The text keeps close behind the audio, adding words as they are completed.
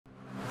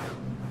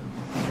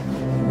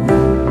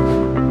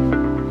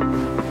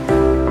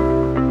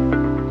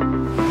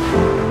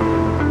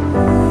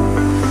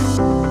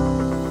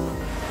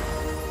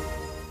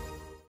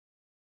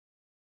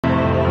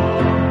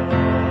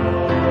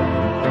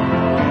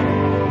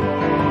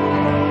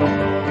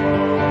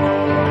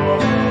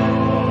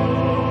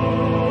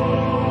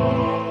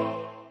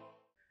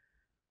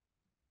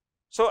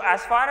So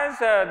as far as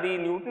the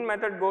Newton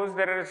method goes,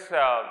 there is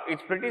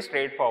it's pretty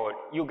straightforward.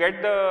 You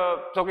get the,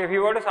 so if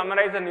you were to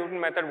summarize the Newton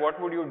method,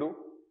 what would you do?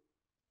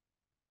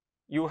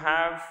 You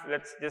have,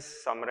 let's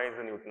just summarize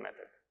the Newton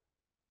method.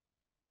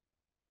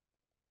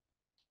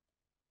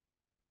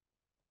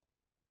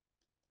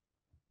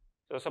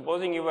 So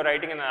supposing you were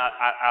writing an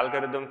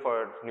algorithm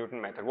for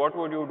Newton method, what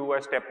would you do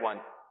as step 1?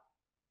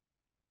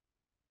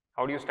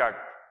 How do you start?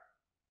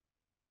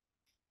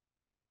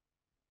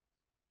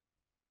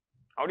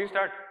 How do you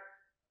start?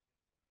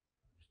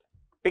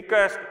 Pick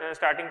a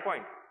starting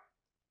point.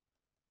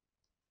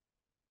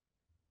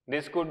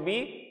 This could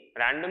be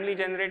randomly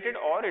generated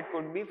or it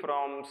could be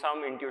from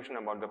some intuition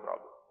about the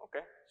problem. Okay.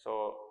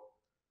 So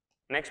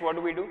next, what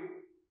do?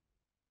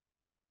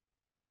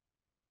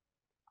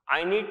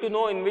 I need to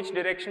know in which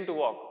direction to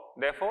walk.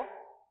 Therefore,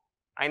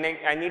 I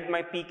need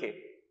my pk.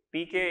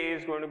 Pk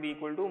is going to be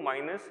equal to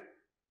minus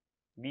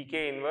bk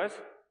inverse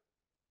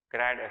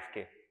grad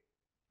fk.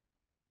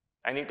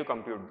 I need to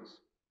compute this.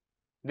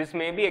 This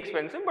may be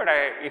expensive, but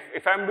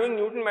if I am doing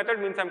Newton method,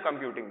 means I am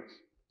computing this.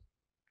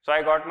 So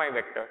I got my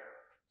vector.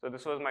 So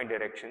this was my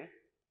direction.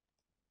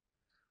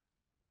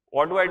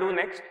 What do I do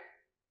next?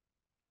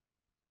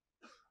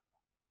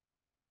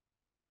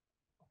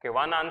 Okay,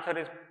 one answer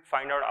is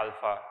find out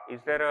alpha.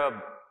 Is there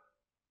a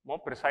more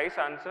precise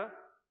answer?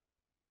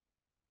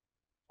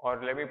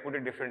 Or let me put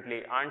it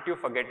differently, aren't you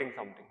forgetting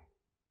something?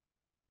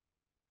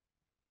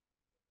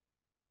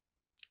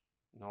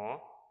 No,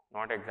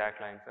 not exact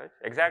line search.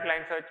 Exact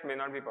line search may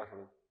not be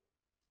possible.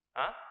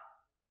 Huh?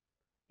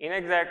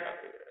 Inexact,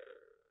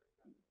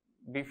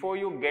 before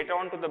you get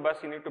onto the bus,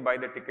 you need to buy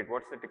the ticket.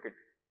 What's the ticket?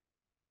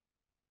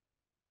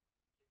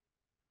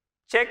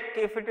 Check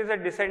if it is a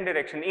descent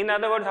direction. In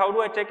other words, how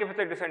do I check if it's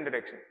a descent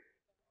direction?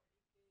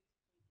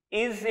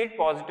 Is it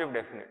positive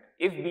definite?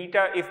 If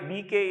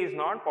bk is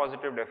not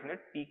positive definite,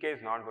 pk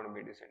is not going to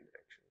be descent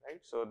direction, right?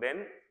 So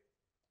then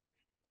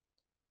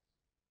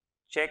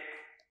check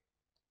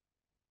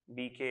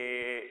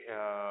bk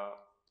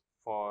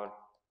for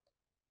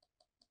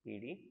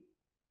pd,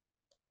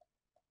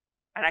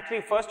 and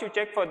actually first you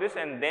check for this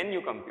and then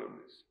you compute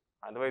this,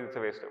 otherwise it's a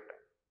waste of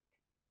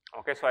time.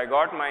 Okay, so I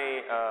got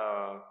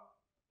my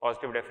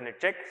positive definite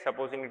check,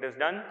 supposing it is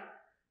done.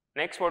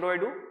 Next, what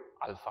do?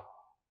 Alpha,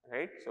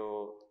 right?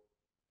 So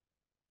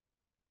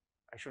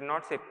I should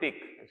not say pick,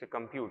 it's a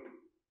compute.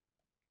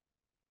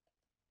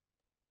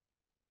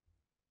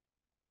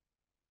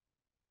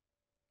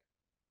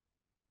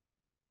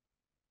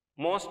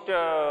 Most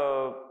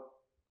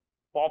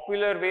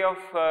popular way of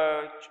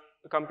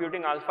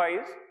computing alpha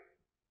is,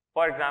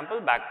 for example,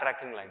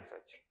 backtracking line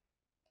search.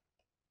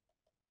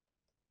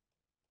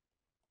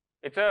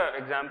 It's an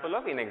example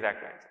of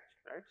inexact line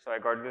search, right? So I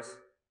got this.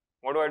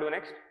 What do I do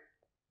next?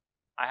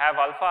 I have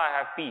alpha, I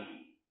have p.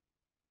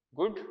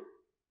 Good.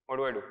 What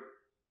do?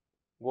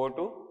 Go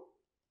to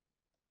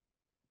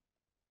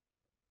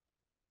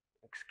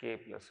xk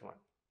plus 1,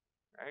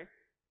 right?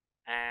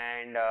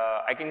 And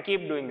I can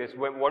keep doing this.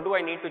 What do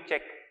I need to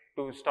check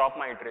to stop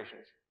my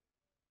iterations?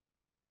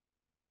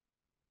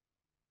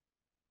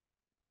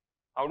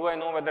 How do I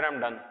know whether I'm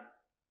done?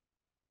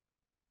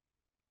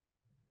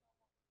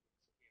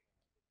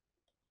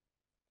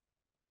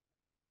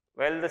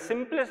 Well, the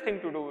simplest thing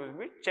to do is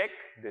we check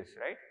this,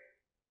 right?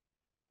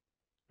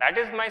 That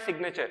is my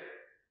signature.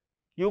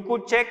 You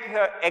could check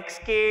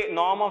xk,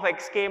 norm of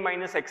xk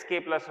minus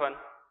xk plus 1.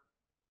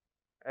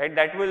 Right?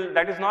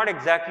 That is not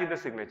exactly the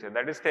signature.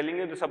 That is telling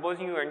you,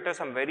 supposing you enter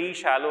some very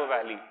shallow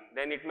valley,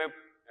 then it may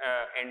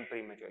end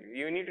prematurely.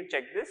 You need to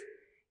check this,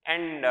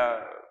 and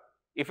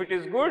if it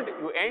is good,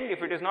 you end.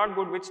 If it is not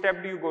good, which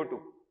step do you go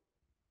to?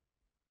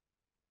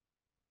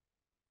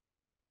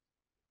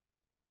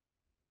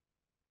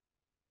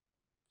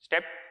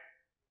 Step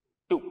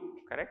 2,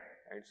 correct?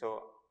 Right. So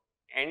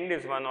end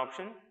is one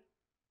option.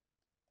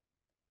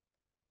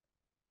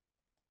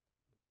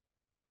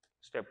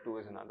 Step 2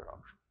 is another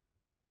option.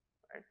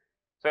 Right.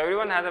 So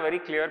everyone has a very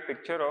clear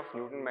picture of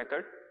Newton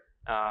method.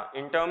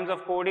 In terms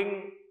of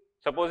coding,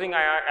 supposing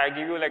I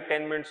give you like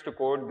 10 minutes to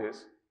code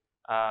this,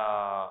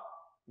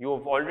 you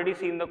have already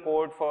seen the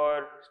code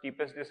for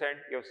steepest descent,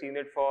 you have seen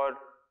it for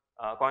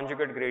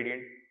conjugate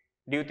gradient.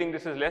 Do you think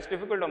this is less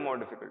difficult or more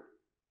difficult?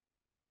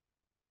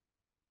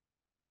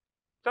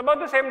 It's about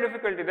the same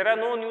difficulty. There are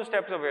no new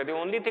steps over here. The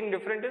only thing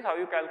different is how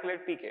you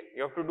calculate pk.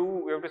 You have to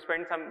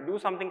do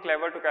something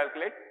clever to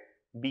calculate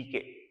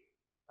bk,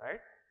 right?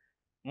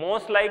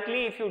 Most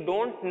likely, if you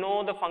don't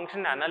know the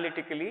function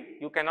analytically,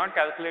 you cannot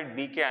calculate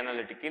bk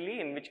analytically,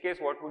 in which case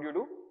what would you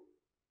do?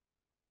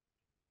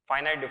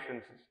 Finite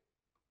differences.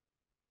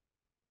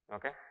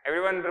 Okay.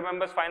 Everyone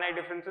remembers finite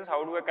differences.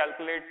 How do I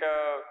calculate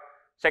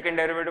second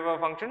derivative of a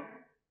function?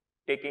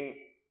 Taking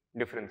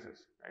differences,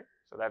 right?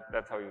 So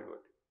that's how you do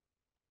it.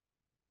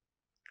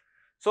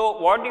 So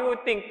what do you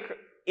think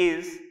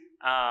is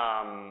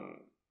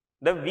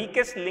the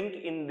weakest link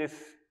in this?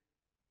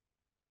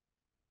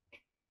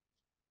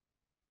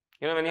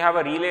 You know, when you have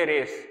a relay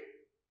race,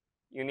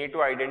 you need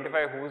to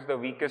identify who's the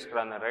weakest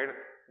runner, right?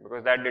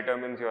 Because that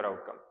determines your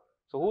outcome.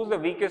 So who's the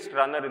weakest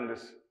runner in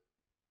this?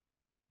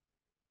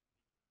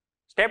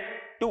 Step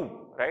 2,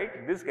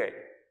 right, this guy.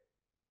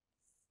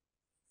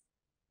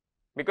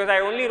 Because I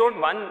only wrote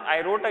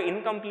I wrote an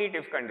incomplete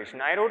if condition.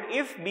 I wrote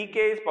if Bk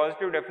is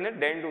positive definite,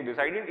 then do this.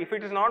 I didn't, if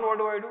it is not, what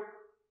do I do?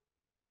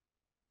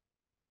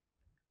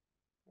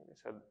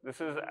 So this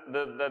is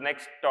the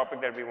next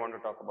topic that we want to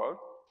talk about.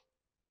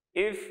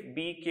 If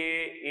Bk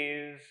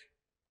is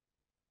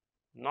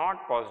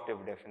not positive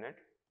definite,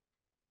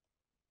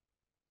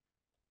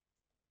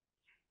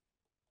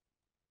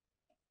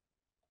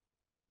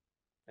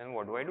 then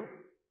what do I do?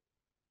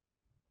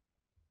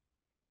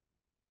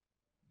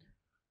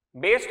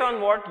 Based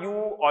on what you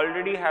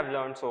already have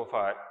learned so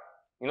far,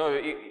 you know,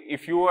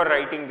 if you were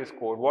writing this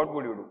code, what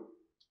would you do?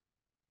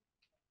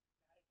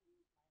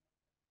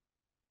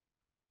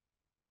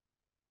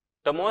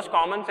 The most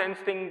common sense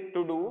thing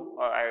to do,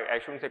 I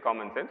shouldn't say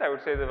common sense, I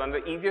would say that one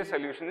of the easiest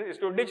solutions is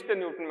to ditch the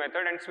Newton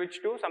method and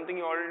switch to something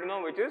you already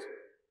know, which is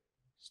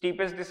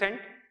steepest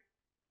descent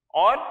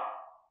or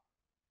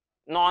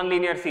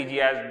non-linear CG,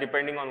 as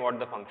depending on what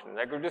the function is.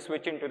 I could just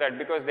switch into that,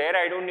 because there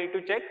I don't need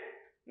to check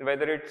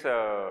whether it's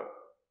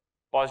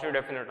positive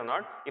definite or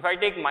not. If I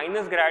take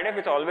minus grad f,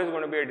 it's always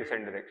going to be a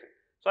descent direction.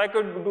 So I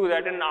could do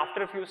that, and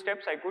after a few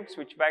steps I could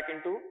switch back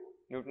into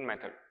Newton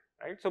method.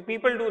 Right? So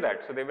people do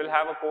that. So they will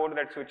have a code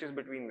that switches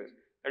between this.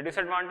 The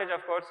disadvantage,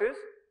 of course, is,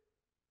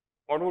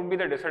 what would be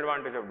the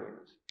disadvantage of doing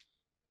this?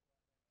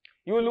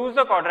 You lose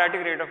the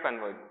quadratic rate of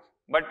convergence.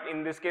 But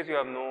in this case, you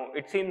have no,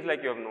 it seems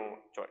like you have no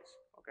choice.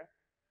 Okay.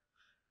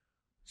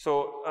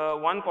 So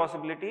one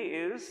possibility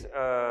is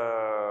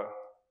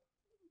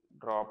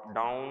drop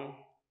down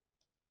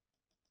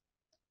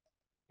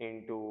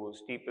into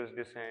steepest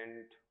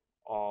descent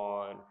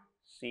or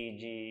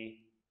CG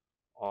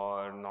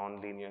or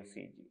non-linear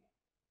CG.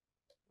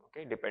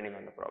 Okay, depending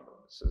on the problem.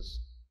 This is.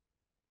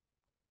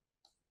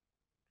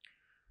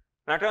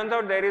 Now, it turns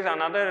out there is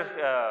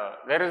another,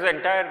 there is an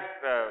entire,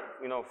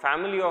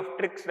 family of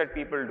tricks that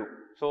people do.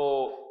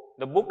 So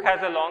the book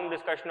has a long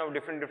discussion of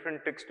different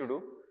tricks to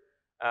do.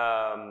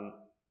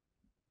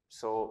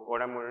 So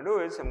what I'm going to do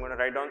is I'm going to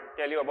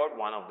tell you about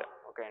one of them.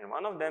 Okay, and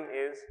one of them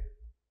is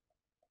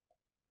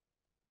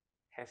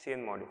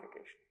Hessian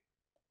modification.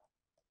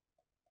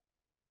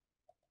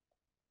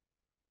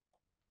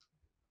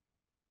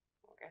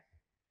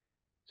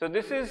 So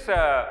this is,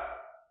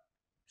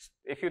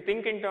 if you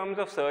think in terms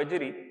of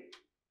surgery,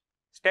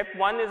 step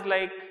 1 is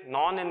like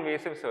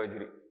non-invasive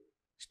surgery.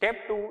 Step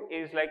 2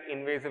 is like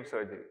invasive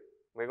surgery.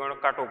 We're going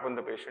to cut open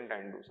the patient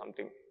and do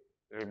something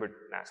a little bit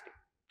nasty.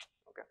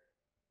 Okay.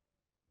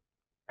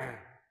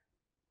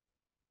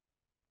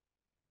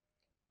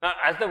 Now,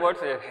 as the word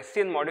says,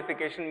 Hessian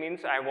modification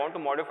means I want to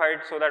modify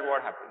it so that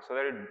what happens? So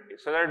that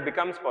it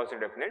becomes positive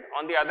definite.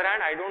 On the other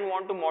hand, I don't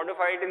want to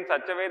modify it in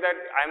such a way that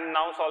I'm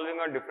now solving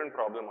a different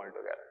problem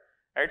altogether.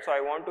 Right? So I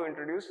want to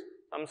introduce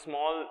some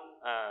small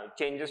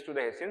changes to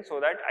the Hessian so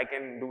that I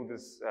can do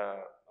this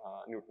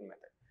Newton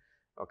method.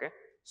 Okay.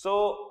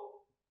 So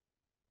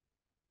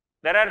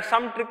there are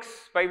some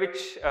tricks by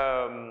which,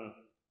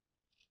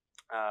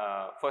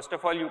 first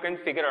of all, you can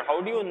figure out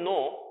how do you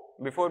know.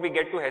 Before we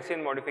get to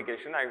Hessian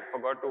modification, I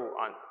forgot to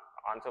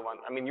answer one.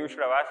 I mean, you should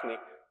have asked me,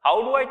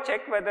 how do I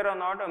check whether or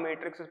not a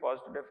matrix is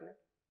positive definite?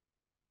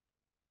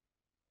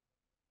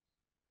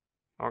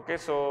 Okay,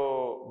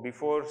 so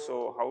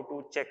how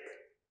to check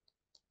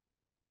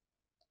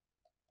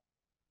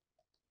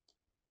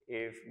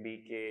if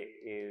Bk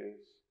is,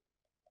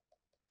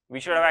 we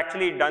should have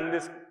actually done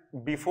this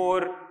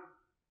before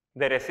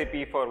the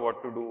recipe for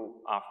what to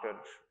do after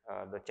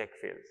the check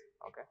fails.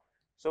 Okay,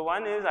 so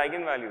one is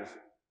eigenvalues.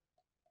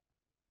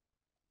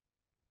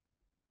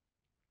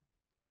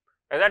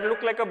 Does that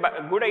look like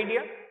a good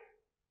idea?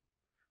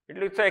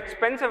 It's an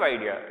expensive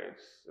idea.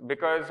 It's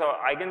because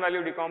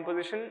eigenvalue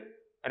decomposition,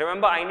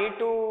 remember I need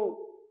to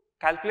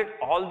calculate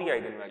all the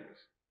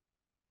eigenvalues.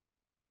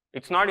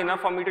 It's not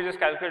enough for me to just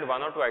calculate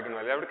 1 or 2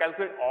 eigenvalues. I have to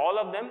calculate all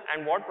of them,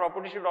 and what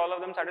property should all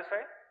of them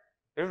satisfy?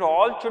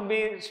 All should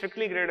be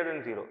strictly greater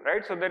than 0,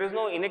 right? So there is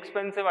no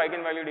inexpensive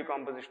eigenvalue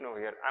decomposition over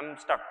here. I'm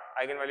stuck.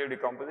 Eigenvalue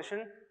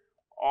decomposition,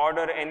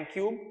 order n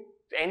cube,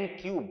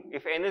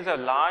 If n is a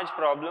large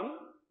problem,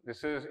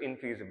 this is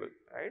infeasible,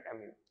 right? I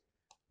mean,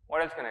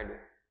 what else can I do?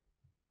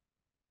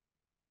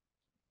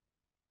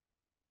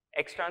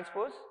 X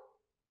transpose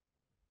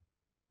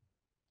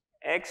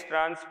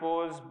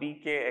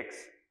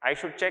Bkx. I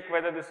should check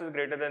whether this is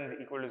greater than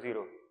or equal to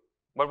 0.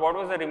 But what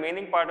was the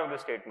remaining part of the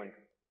statement?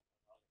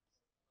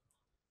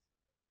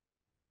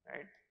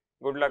 Right?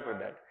 Good luck with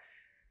that.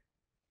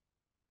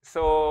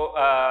 So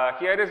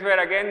here is where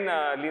again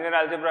linear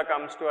algebra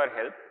comes to our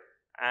help,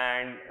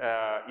 and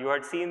you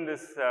had seen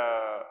this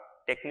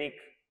technique,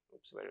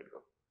 oops, where did it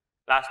go?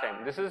 Last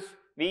time. This is,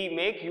 we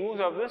make use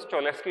of this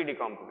Cholesky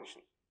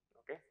decomposition.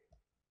 Okay.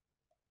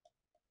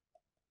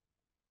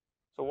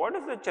 So what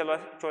does the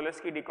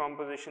Cholesky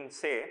decomposition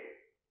say?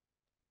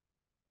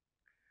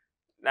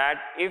 That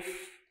if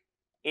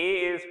A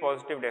is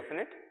positive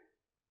definite,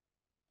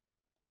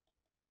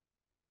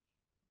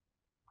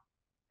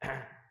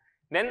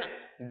 then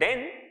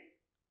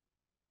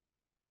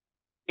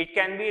it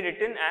can be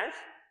written as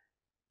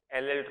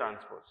LL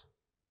transpose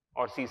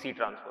or CC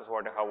transpose,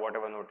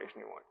 whatever notation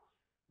you want.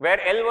 Where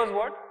L was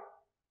what?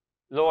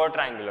 Lower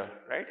triangular,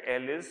 right?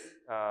 L is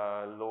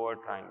lower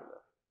triangular.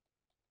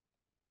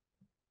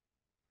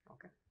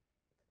 Okay.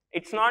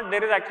 It's not,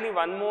 there is actually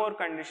one more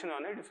condition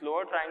on it. It's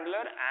lower triangular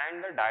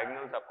and the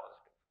diagonals are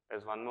positive.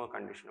 There's one more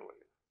condition over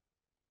here.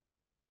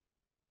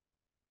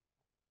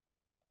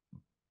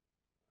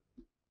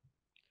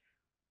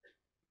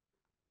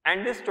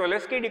 And this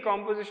Cholesky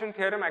decomposition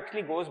theorem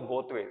actually goes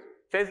both ways.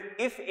 It says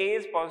if A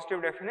is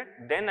positive definite,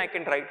 then I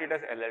can write it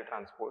as LL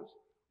transpose.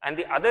 And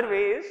the other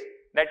way is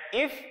that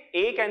if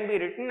A can be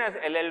written as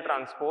LL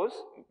transpose,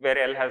 where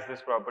L has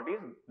this properties,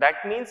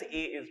 that means A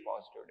is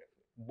positive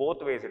definite.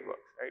 Both ways it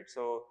works, right?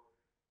 So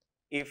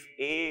if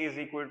A is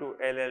equal to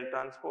LL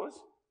transpose,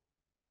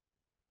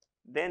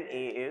 then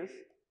A is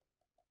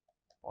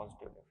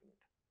positive definite,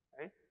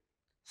 right?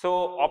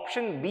 So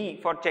option B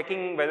for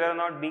checking whether or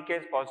not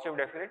BK is positive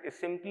definite is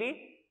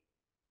simply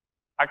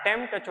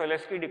attempt a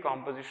Cholesky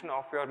decomposition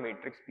of your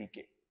matrix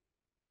BK.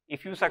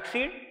 If you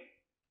succeed,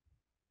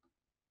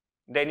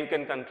 then you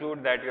can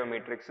conclude that your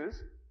matrix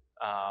is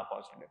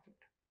positive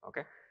definite.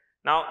 Okay.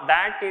 Now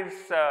that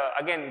is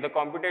again, the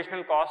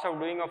computational cost of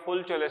doing a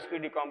full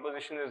Cholesky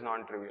decomposition is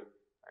non-trivial.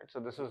 Right? So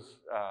this is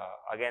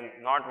again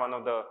not one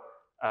of the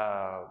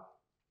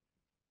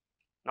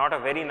not a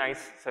very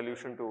nice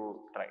solution to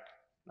try.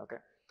 Okay.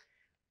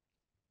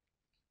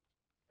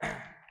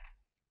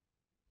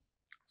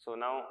 So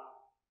now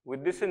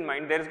with this in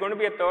mind, there is going to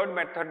be a third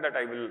method that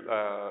I will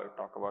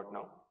talk about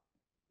now.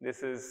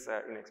 This is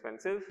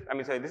inexpensive. I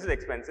mean, sorry, this is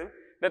expensive.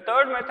 The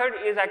third method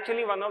is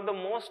actually one of the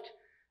most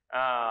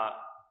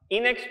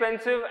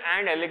inexpensive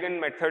and elegant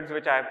methods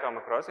which I have come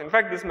across. In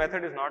fact, this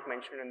method is not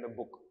mentioned in the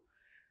book.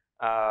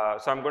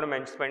 So I'm going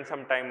to spend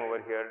some time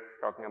over here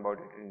talking about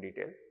it in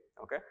detail.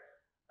 Okay.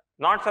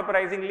 Not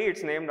surprisingly,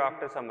 it's named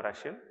after some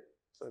Russian.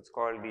 So it's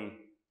called the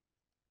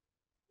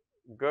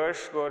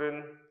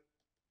Gershgorin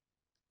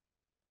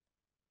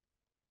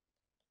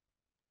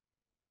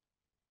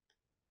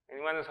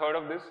Anyone has heard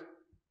of this?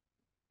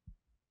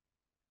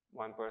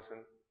 One person.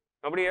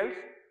 Nobody else?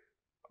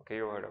 Okay,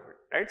 you heard of it,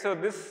 right? So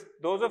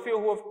those of you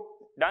who have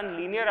done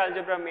linear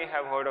algebra may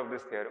have heard of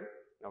this theorem.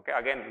 Okay,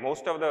 again,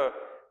 most of the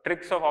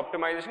tricks of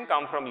optimization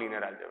come from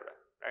linear algebra,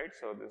 right?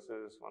 So this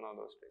is one of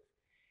those tricks.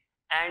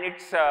 And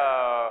it's,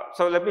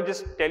 so let me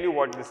just tell you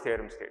what this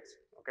theorem states,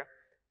 okay?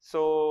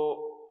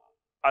 So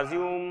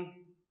assume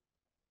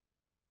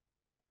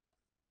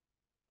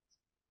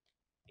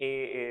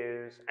A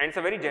is, and it's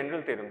a very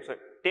general theorem. So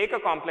take a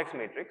complex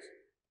matrix,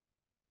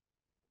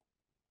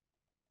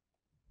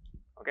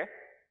 okay?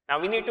 Now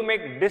we need to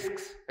make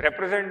disks,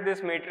 represent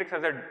this matrix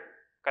as a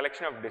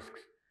collection of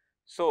disks.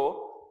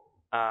 So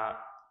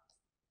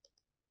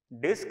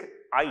disk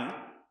I,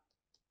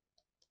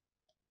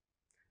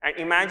 and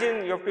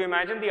imagine, you have to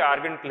imagine the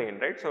Argand plane,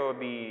 right? So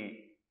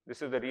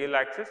this is the real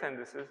axis and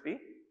this is the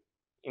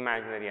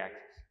imaginary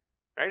axis,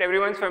 right?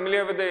 Everyone's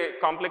familiar with the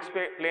complex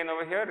plane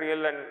over here,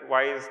 real and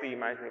y is the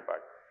imaginary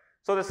part.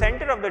 So the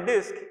center of the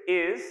disk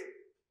is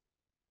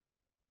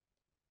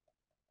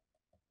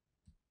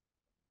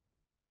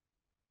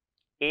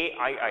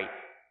AII.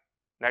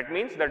 That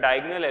means the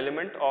diagonal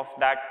element of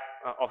that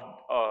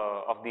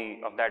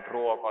that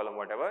row or column,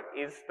 whatever,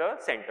 is the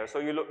center. So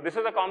you look, this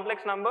is a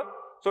complex number,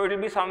 so it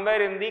will be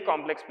somewhere in the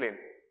complex plane.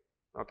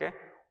 Okay.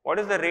 What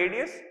is the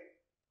radius?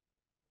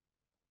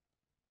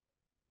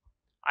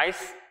 I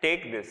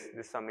take this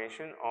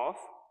summation of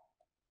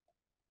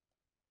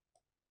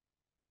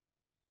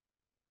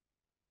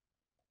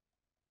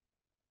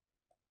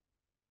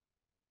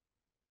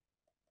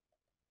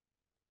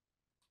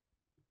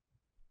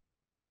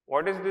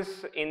what is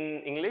this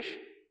in English?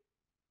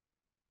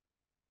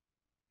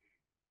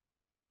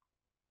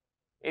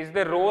 Is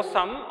the row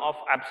sum of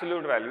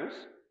absolute values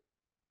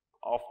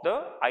of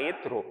the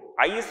ith row.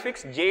 I is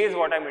fixed, j is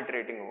what I am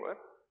iterating over,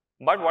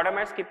 but what am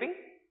I skipping?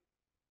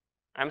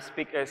 I am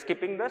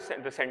skipping the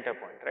center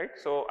point, right?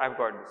 So I have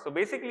got this. So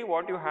basically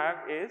what you have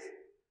is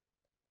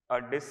a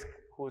disk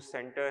whose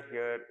center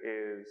here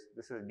is,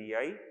 this is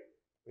di,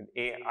 with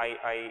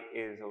AII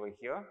is over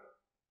here,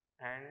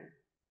 and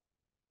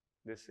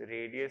this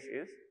radius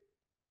is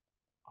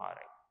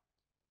Ri.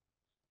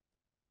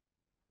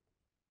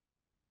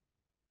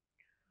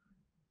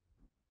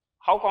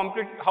 How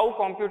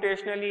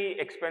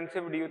computationally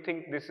expensive do you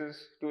think this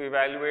is to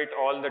evaluate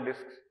all the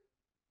disks?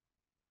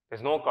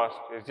 There's no cost,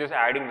 it's just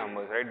adding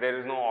numbers, right? There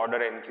is no order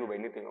n cube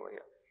anything over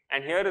here.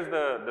 And here is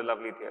the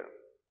lovely theorem.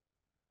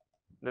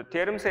 The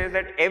theorem says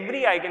that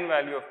every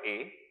eigenvalue of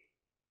A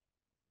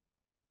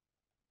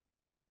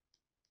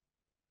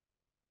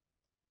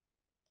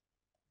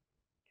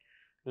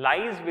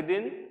lies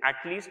within at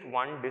least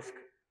one disk .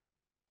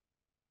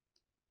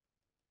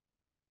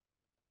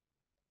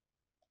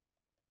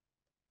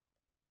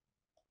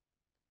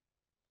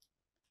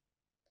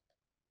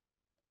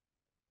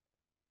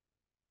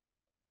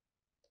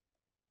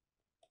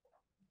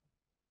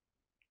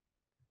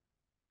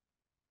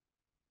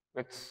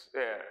 It's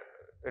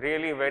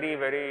really very,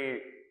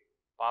 very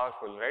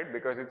powerful, right?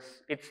 Because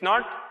it's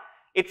not,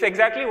 It's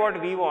exactly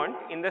what we want,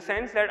 in the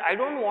sense that I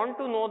don't want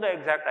to know the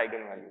exact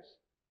eigenvalues,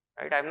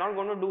 right? I'm not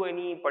going to do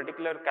any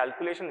particular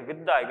calculation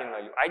with the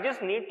eigenvalue. I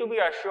just need to be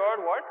assured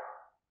what?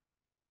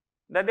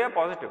 That they are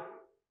positive.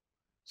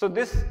 So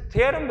this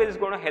theorem is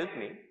going to help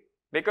me,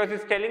 because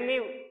it's telling me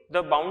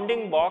the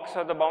bounding box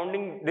or the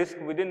bounding disk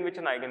within which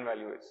an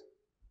eigenvalue is,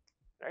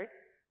 right?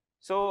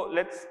 So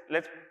let's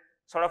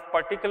sort of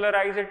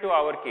particularize it to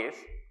our case.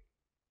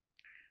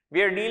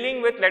 We are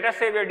dealing with, let us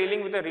say we are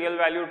dealing with a real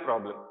valued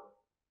problem,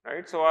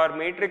 right? So our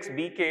matrix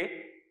Bk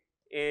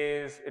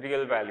is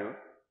real valued.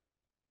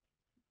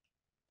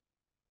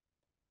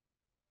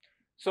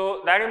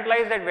 So that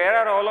implies that where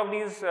are all of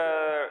these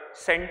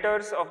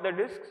centers of the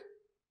disks?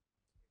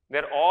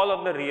 They're all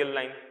of the real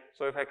line.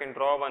 So if I can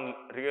draw one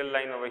real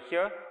line over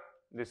here,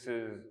 this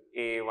is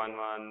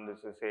A11,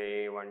 this is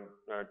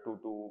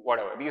A22,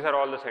 whatever. These are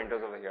all the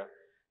centers over here.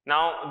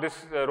 Now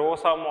this row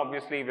sum,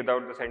 obviously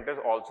without the centers,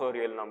 also a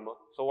real number.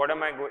 So what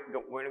am I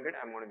going to get?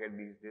 I'm going to get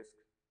these disks.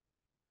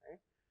 Right?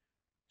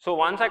 So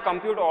once I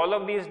compute all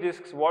of these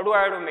disks, what do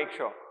I have to make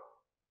sure?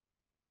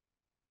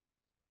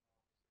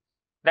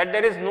 That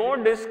there is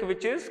no disk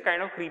which is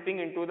kind of creeping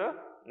into the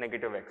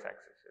negative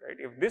x-axis, right?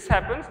 If this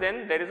happens,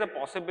 then there is a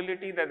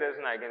possibility that there is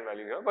an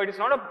eigenvalue here, but it's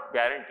not a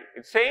guarantee.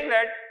 It's saying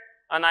that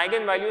an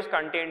eigenvalue is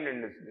contained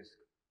in this disk,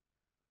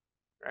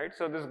 right?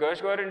 So this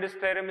Gershgorin disk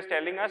theorem is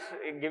telling us,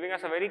 giving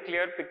us a very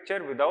clear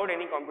picture without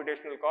any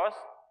computational cost.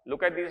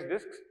 Look at these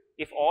disks.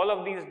 If all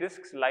of these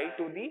disks lie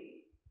to the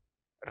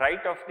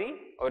right of the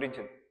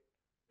origin,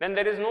 then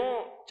there is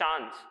no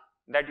chance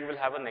that you will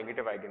have a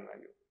negative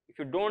eigenvalue. If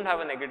you don't have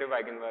a negative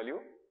eigenvalue,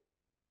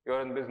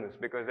 you're in business,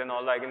 because then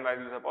all the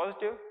eigenvalues are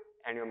positive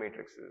and your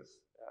matrix is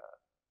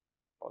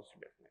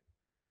positive definite.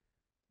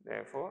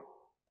 Therefore,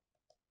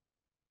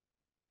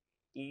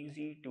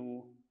 easy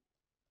to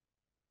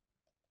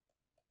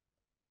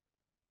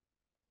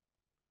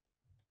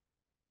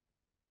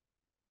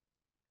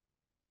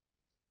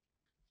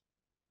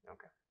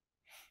okay.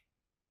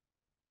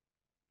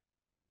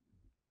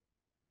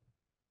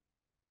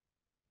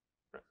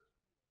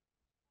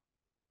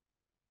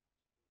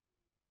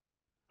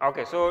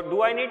 Okay, so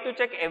do I need to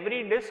check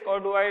every disk, or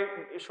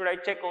should I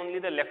check only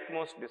the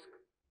leftmost disk?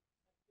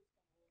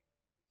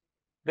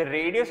 The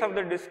radius of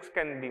the disks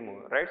can be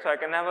more, right? So I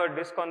can have a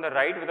disk on the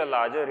right with a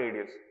larger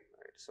radius,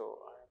 right? So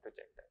I have to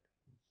check that.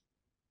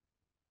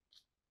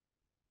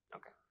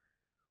 Okay,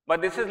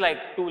 but this is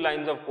like 2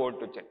 lines of code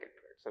to check it,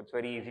 right? So it's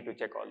very easy to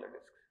check all the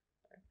disks.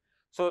 Right?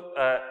 So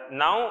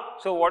now,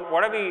 so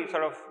what are we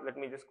sort of? Let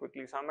me just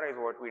quickly summarize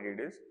what we did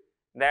is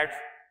that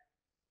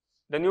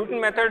the Newton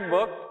method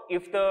worked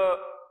if the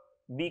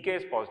Bk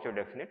is positive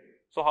definite.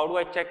 So how do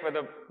I check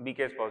whether Bk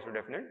is positive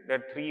definite? There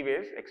are 3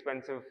 ways.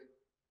 Expensive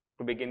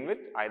to begin with,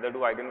 either do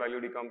eigenvalue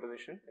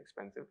decomposition,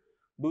 expensive.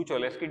 Do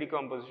Cholesky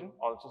decomposition,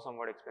 also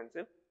somewhat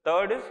expensive.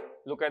 Third is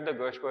look at the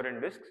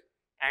Gershgorin disks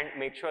and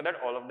make sure that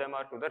all of them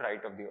are to the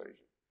right of the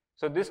origin.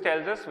 So this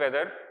tells us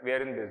whether we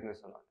are in business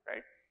or not,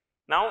 right?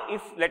 Now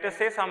if let us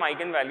say some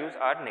eigenvalues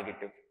are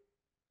negative,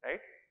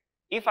 right?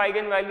 If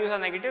eigenvalues are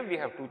negative, we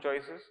have 2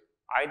 choices.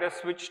 Either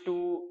switch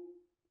to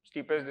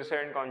steepest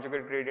descent,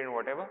 conjugate gradient,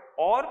 whatever,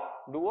 or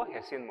do a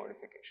Hessian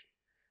modification,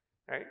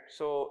 right?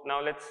 So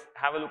now let's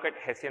have a look at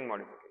Hessian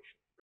modification.